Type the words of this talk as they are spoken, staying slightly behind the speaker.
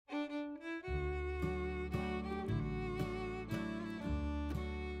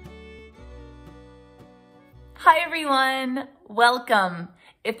Hi everyone, welcome.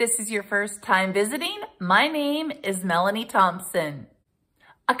 If this is your first time visiting, my name is Melanie Thompson.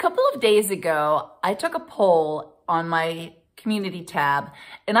 A couple of days ago, I took a poll on my community tab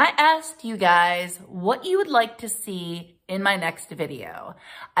and I asked you guys what you would like to see in my next video.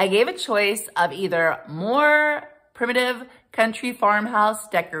 I gave a choice of either more primitive country farmhouse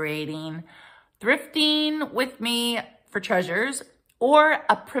decorating, thrifting with me for treasures, or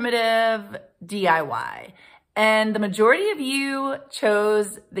a primitive DIY. And the majority of you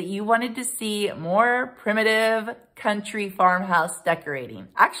chose that you wanted to see more primitive country farmhouse decorating.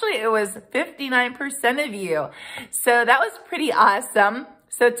 Actually, it was 59% of you. So that was pretty awesome.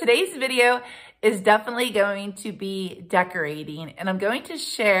 So today's video is definitely going to be decorating, and I'm going to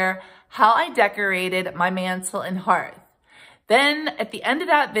share how I decorated my mantle and hearth. Then at the end of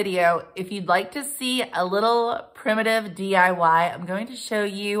that video, if you'd like to see a little primitive DIY, I'm going to show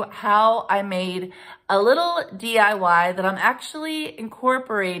you how I made a little DIY that I'm actually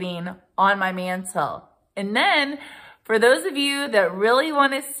incorporating on my mantle. And then for those of you that really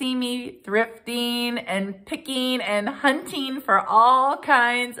want to see me thrifting and picking and hunting for all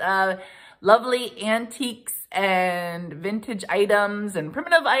kinds of lovely antiques and vintage items and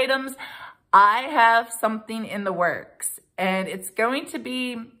primitive items, I have something in the works. And it's going to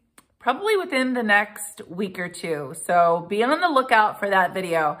be probably within the next week or two. So be on the lookout for that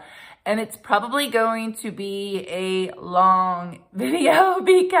video. And it's probably going to be a long video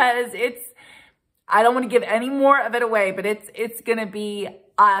because I don't want to give any more of it away, but it's going to be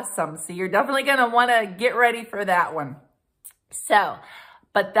awesome. So you're definitely going to want to get ready for that one. So,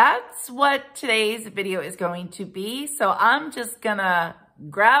 but that's what today's video is going to be. So I'm just going to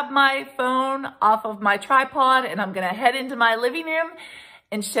grab my phone off of my tripod and I'm gonna head into my living room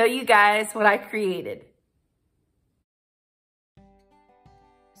and show you guys what I created.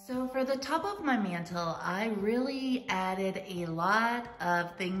 So for the top of my mantle, I really added a lot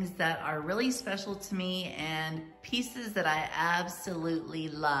of things that are really special to me and pieces that I absolutely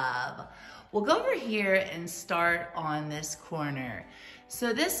love. We'll go over here and start on this corner.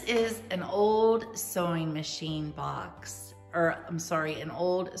 So this is an old sewing machine box. An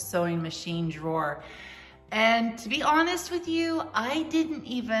old sewing machine drawer. And to be honest with you, I didn't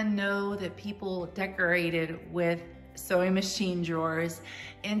even know that people decorated with sewing machine drawers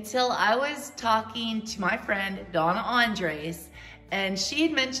until I was talking to my friend, Donna Andres, and she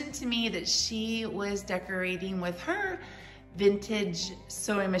had mentioned to me that she was decorating with her vintage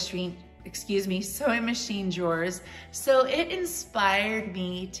sewing machine drawers. So it inspired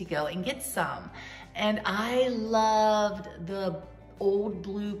me to go and get some. And I loved the old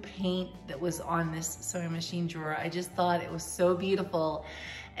blue paint that was on this sewing machine drawer. I just thought it was so beautiful.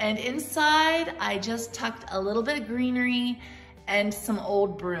 And inside, I just tucked a little bit of greenery and some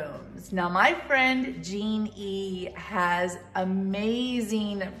old brooms. Now, my friend Jean E has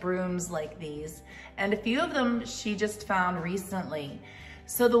amazing brooms like these, and a few of them she just found recently.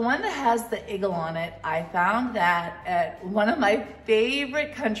 So the one that has the eagle on it, I found that at one of my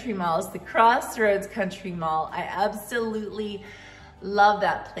favorite country malls, the Crossroads Country Mall. I absolutely love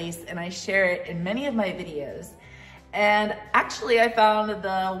that place and I share it in many of my videos. And actually I found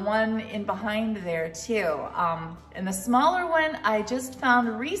the one in behind there too. And the smaller one I just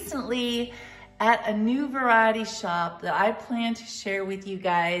found recently at a new variety shop that I plan to share with you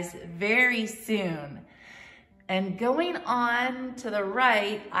guys very soon. And going on to the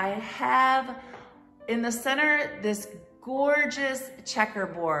right, I have in the center this gorgeous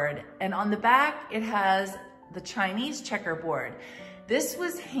checkerboard. And on the back, it has the Chinese checkerboard. This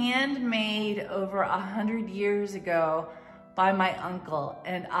was handmade over 100 years ago by my uncle.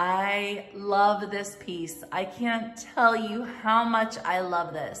 And I love this piece. I can't tell you how much I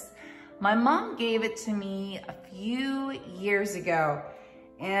love this. My mom gave it to me a few years ago.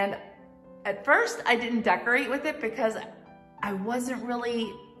 And at first, I didn't decorate with it because I wasn't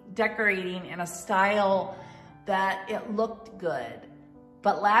really decorating in a style that it looked good.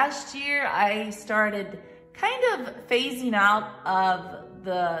 But last year, I started kind of phasing out of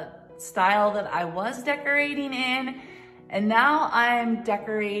the style that I was decorating in. And now I'm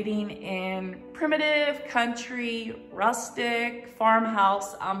decorating in primitive, country, rustic,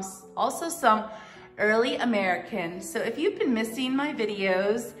 farmhouse, also some early American. So if you've been missing my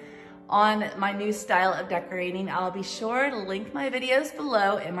videos on my new style of decorating, I'll be sure to link my videos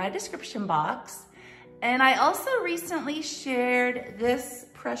below in my description box. And I also recently shared this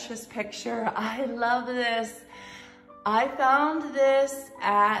precious picture. I love this. I found this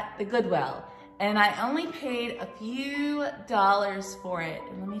at the Goodwill and I only paid a few dollars for it.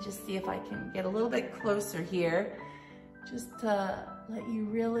 And let me just see if I can get a little bit closer here. just to let you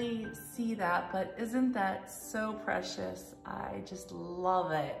really see that. But isn't that so precious? I just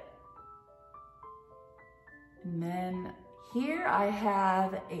love it. And then here I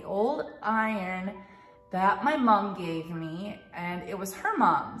have an old iron that my mom gave me, and it was her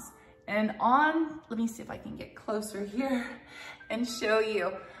mom's. And let me see if I can get closer here and show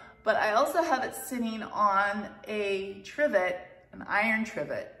you. But I also have it sitting on a trivet, an iron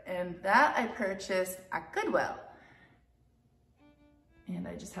trivet, and that I purchased at Goodwill. And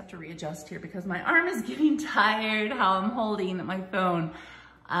I just have to readjust here because my arm is getting tired how I'm holding my phone.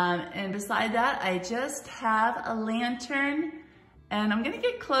 And beside that, I just have a lantern, and I'm gonna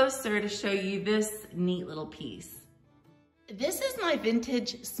get closer to show you this neat little piece. This is my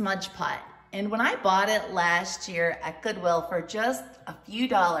vintage smudge pot. And when I bought it last year at Goodwill for just a few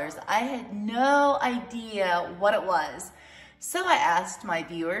dollars, I had no idea what it was. So I asked my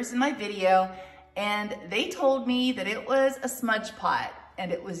viewers in my video, and they told me that it was a smudge pot,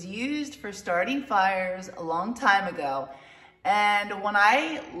 and it was used for starting fires a long time ago. And when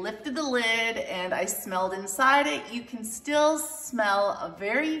I lifted the lid and I smelled inside it, you can still smell a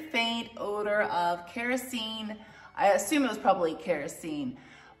very faint odor of kerosene. I assume it was probably kerosene,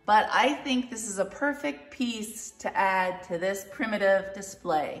 but I think this is a perfect piece to add to this primitive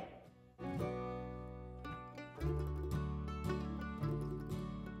display.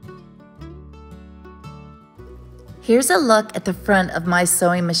 Here's a look at the front of my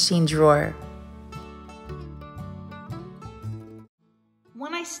sewing machine drawer.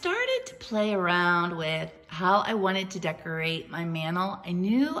 When I started to play around with how I wanted to decorate my mantle, I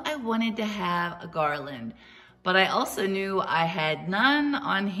knew I wanted to have a garland, but I also knew I had none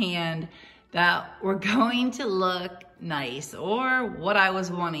on hand that were going to look nice or what I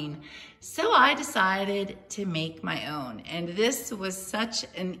was wanting. So I decided to make my own, and this was such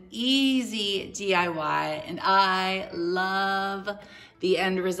an easy DIY, and I love the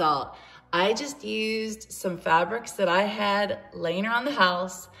end result. I just used some fabrics that I had laying around the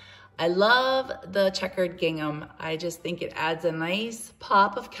house. I love the checkered gingham. I just think it adds a nice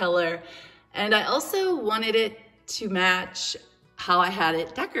pop of color, and I also wanted it to match how I had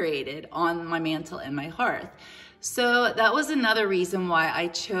it decorated on my mantle and my hearth. So that was another reason why I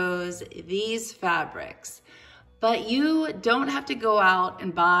chose these fabrics. But you don't have to go out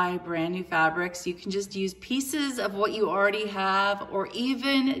and buy brand new fabrics. You can just use pieces of what you already have, or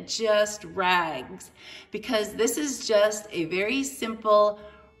even just rags, because this is just a very simple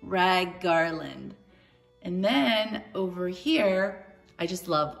rag garland. And then over here, I just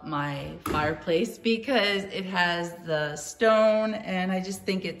love my fireplace because it has the stone, and I just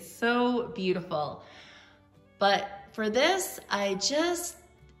think it's so beautiful. But for this, I just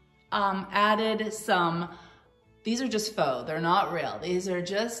added some, these are just faux, they're not real. These are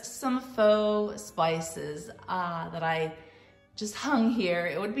just some faux spices that I just hung here.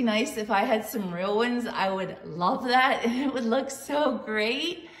 It would be nice if I had some real ones. I would love that, and it would look so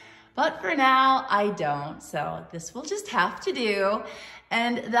great. But for now, I don't, so this will just have to do.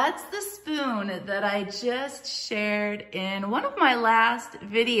 And that's the spoon that I just shared in one of my last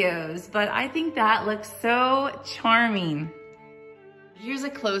videos, but I think that looks so charming. Here's a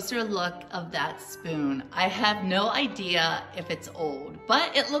closer look of that spoon. I have no idea if it's old,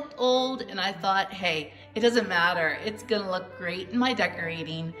 but it looked old, and I thought, hey, it doesn't matter. It's gonna look great in my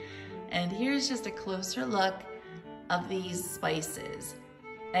decorating. And here's just a closer look of these spices.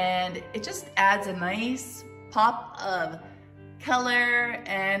 And it just adds a nice pop of color,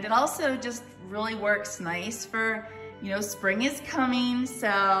 and it also just really works nice for, you know, spring is coming, so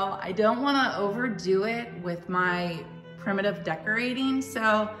I don't want to overdo it with my primitive decorating.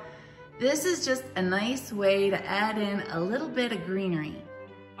 So this is just a nice way to add in a little bit of greenery.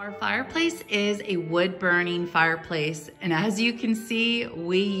 Our fireplace is a wood burning fireplace, and as you can see,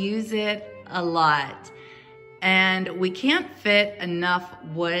 we use it a lot. And we can't fit enough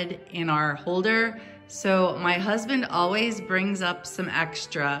wood in our holder, so my husband always brings up some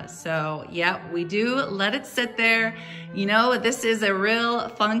extra. So yeah, we do let it sit there. You know, this is a real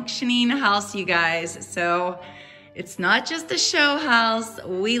functioning house, you guys. So it's not just a show house.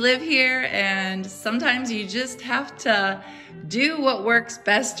 We live here, and sometimes you just have to do what works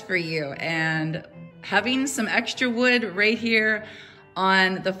best for you. And having some extra wood right here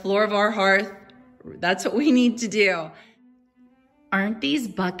on the floor of our hearth, that's what we need to do. Aren't these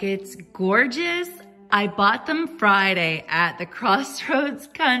buckets gorgeous? I bought them Friday at the Crossroads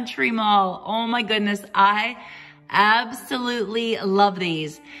Country Mall. Oh my goodness, I absolutely love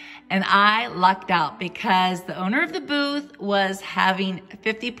these. And I lucked out because the owner of the booth was having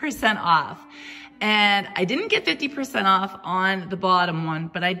 50% off. and I didn't get 50% off on the bottom one,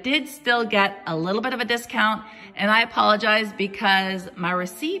 but I did still get a little bit of a discount, and I apologize because my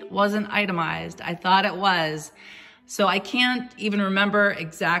receipt wasn't itemized. I thought it was. So I can't even remember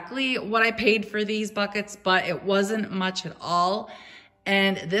exactly what I paid for these buckets, but it wasn't much at all.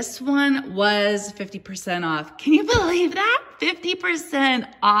 And this one was 50% off. Can you believe that? 50%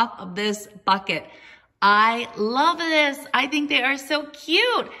 off of this bucket. I love this. I think they are so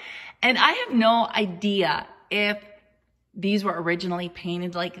cute. And I have no idea if these were originally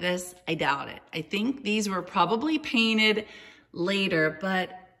painted like this. I doubt it. I think these were probably painted later, but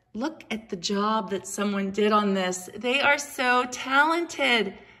look at the job that someone did on this. They are so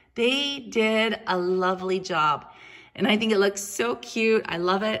talented. They did a lovely job. And I think it looks so cute. I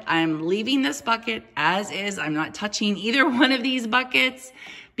love it. I'm leaving this bucket as is. I'm not touching either one of these buckets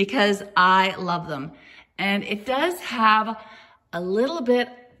because I love them. And it does have a little bit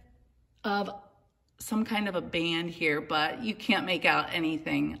of some kind of a band here, but you can't make out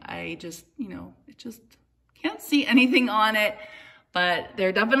anything. I just, it just can't see anything on it. But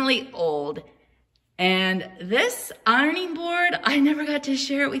they're definitely old. And this ironing board, I never got to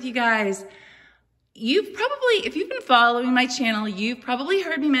share it with you guys. You've probably, if you've been following my channel, you've probably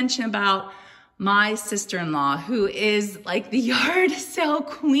heard me mention about my sister-in-law, who is like the yard sale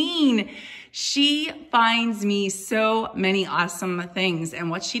queen. She finds me so many awesome things. And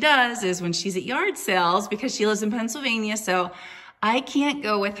what she does is when she's at yard sales, because she lives in Pennsylvania, so I can't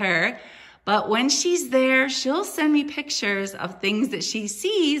go with her, but when she's there, she'll send me pictures of things that she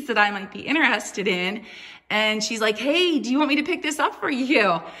sees that I might be interested in. And she's like, hey, do you want me to pick this up for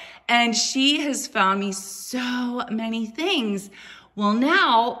you? And she has found me so many things. Well,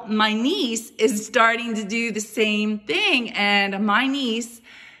 now my niece is starting to do the same thing. And my niece,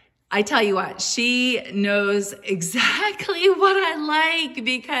 I tell you what, she knows exactly what I like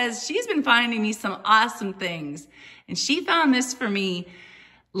because she's been finding me some awesome things. And she found this for me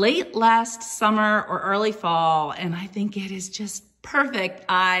late last summer or early fall, and I think it is just perfect.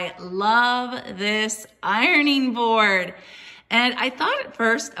 I love this ironing board. And I thought at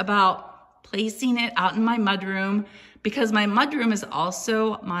first about placing it out in my mudroom because my mudroom is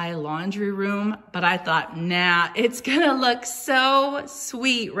also my laundry room, but I thought, nah, it's gonna look so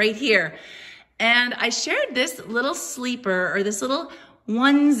sweet right here. And I shared this little sleeper or this little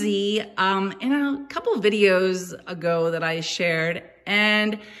onesie in a couple of videos ago that I shared.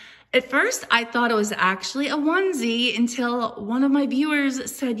 And at first I thought it was actually a onesie until one of my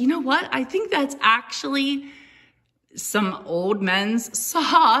viewers said, you know what? I think that's actually some old men's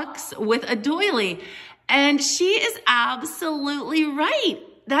socks with a doily. And she is absolutely right.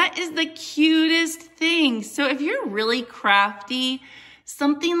 That is the cutest thing. So if you're really crafty,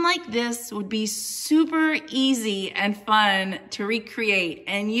 something like this would be super easy and fun to recreate.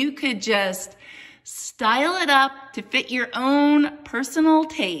 And you could just style it up to fit your own personal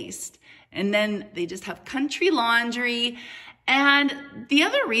taste. And then they just have country laundry. And the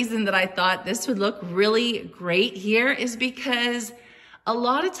other reason that I thought this would look really great here is because a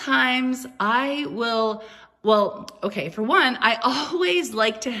lot of times I will, for one, I always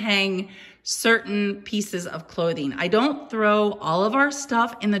like to hang certain pieces of clothing. I don't throw all of our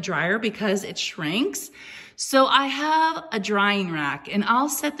stuff in the dryer because it shrinks. So I have a drying rack, and I'll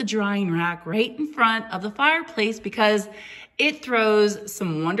set the drying rack right in front of the fireplace because it throws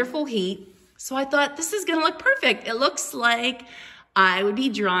some wonderful heat. So I thought this is gonna look perfect. It looks like I would be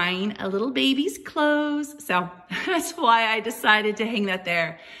drying a little baby's clothes. So that's why I decided to hang that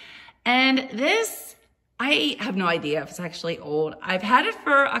there. And this, I have no idea if it's actually old. I've had it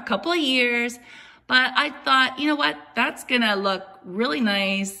for a couple of years, but I thought, you know what? That's gonna look really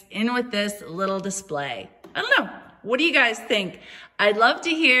nice in with this little display. I don't know. What do you guys think? I'd love to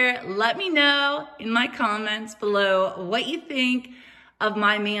hear. Let me know in my comments below what you think of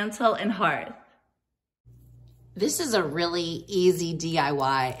my Mantle and Hearth. This is a really easy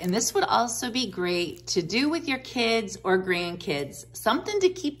DIY, and this would also be great to do with your kids or grandkids. Something to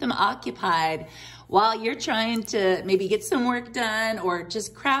keep them occupied while you're trying to maybe get some work done or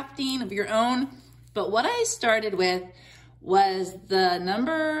just crafting of your own. But what I started with was the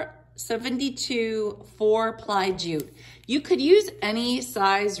number 72 4-ply jute. You could use any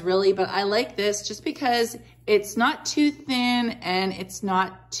size really, but I like this just because it's not too thin and it's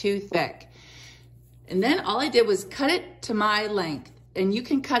not too thick. And then all I did was cut it to my length, and you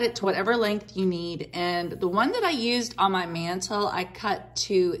can cut it to whatever length you need. And the one that I used on my mantle, I cut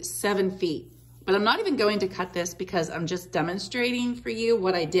to 7 feet, but I'm not even going to cut this because I'm just demonstrating for you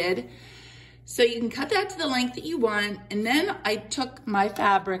what I did. So you can cut that to the length that you want. And then I took my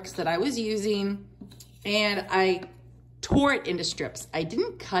fabrics that I was using and I tore it into strips. I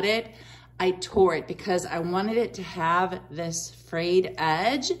didn't cut it. I tore it because I wanted it to have this frayed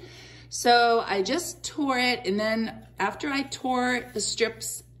edge. So I just tore it, and then after I tore the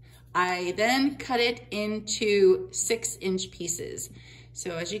strips, I then cut it into 6-inch pieces.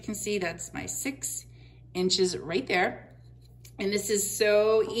 So as you can see, that's my 6 inches right there. And this is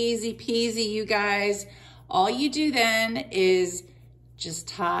so easy peasy, you guys. All you do then is just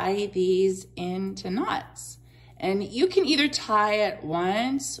tie these into knots. And you can either tie it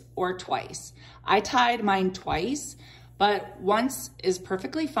once or twice. I tied mine twice, but once is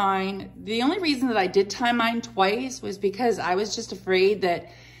perfectly fine. The only reason that I did tie mine twice was because I was just afraid that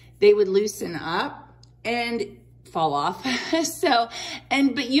they would loosen up and fall off.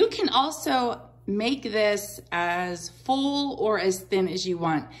 But you can also make this as full or as thin as you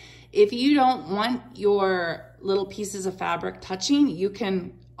want. If you don't want your little pieces of fabric touching, you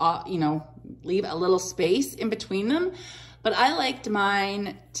can, leave a little space in between them. But I liked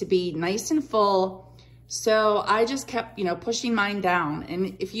mine to be nice and full, so I just kept, pushing mine down.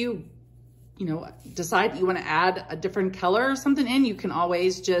 And if you, decide you want to add a different color or something in, you can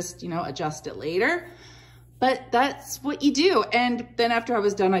always just, adjust it later. But that's what you do. And then after I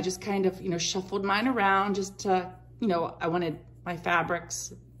was done, I just kind of, shuffled mine around just to, I wanted my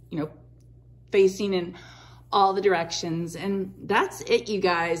fabrics, facing in all the directions. And that's it, you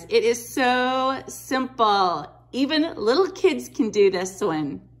guys. It is so simple. Even little kids can do this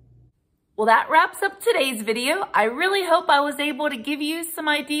one. Well, that wraps up today's video. I really hope I was able to give you some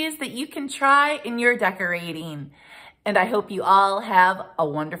ideas that you can try in your decorating. And I hope you all have a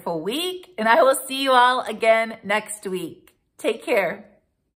wonderful week, and I will see you all again next week. Take care.